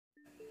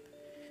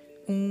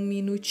Um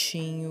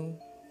minutinho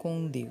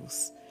com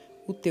Deus.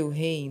 O teu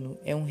reino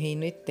é um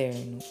reino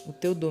eterno. O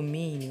teu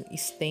domínio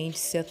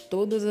estende-se a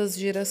todas as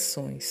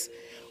gerações.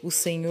 O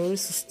Senhor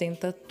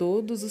sustenta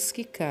todos os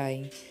que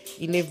caem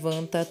e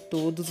levanta a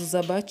todos os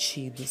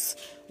abatidos.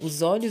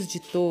 Os olhos de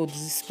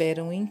todos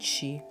esperam em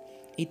ti,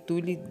 e tu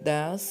lhe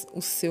dás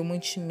o seu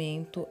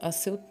mantimento a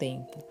seu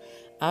tempo.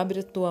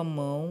 Abre a tua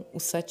mão, o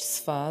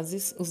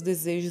satisfazes os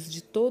desejos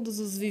de todos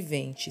os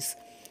viventes.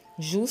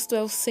 Justo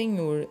é o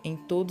Senhor em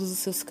todos os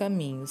seus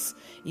caminhos,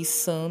 e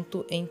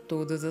santo em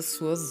todas as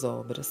suas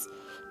obras.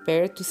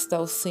 Perto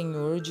está o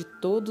Senhor de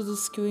todos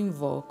os que o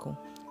invocam,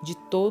 de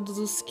todos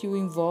os que o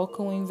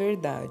invocam em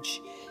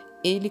verdade.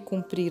 Ele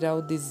cumprirá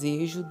o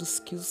desejo dos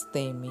que os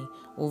temem,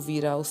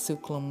 ouvirá o seu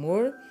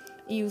clamor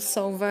e os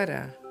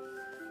salvará.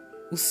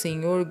 O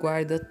Senhor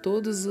guarda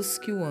todos os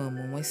que o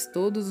amam, mas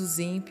todos os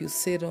ímpios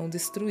serão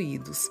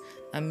destruídos.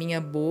 A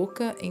minha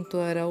boca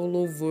entoará o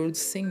louvor do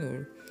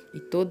Senhor, e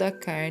toda a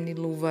carne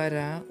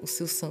louvará o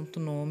seu santo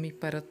nome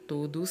para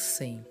todo o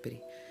sempre.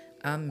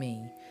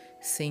 Amém.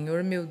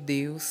 Senhor meu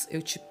Deus,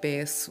 eu te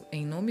peço,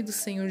 em nome do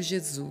Senhor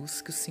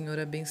Jesus, que o Senhor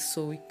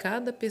abençoe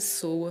cada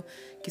pessoa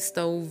que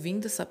está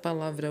ouvindo essa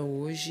palavra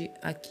hoje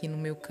aqui no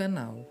meu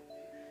canal.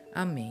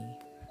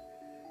 Amém.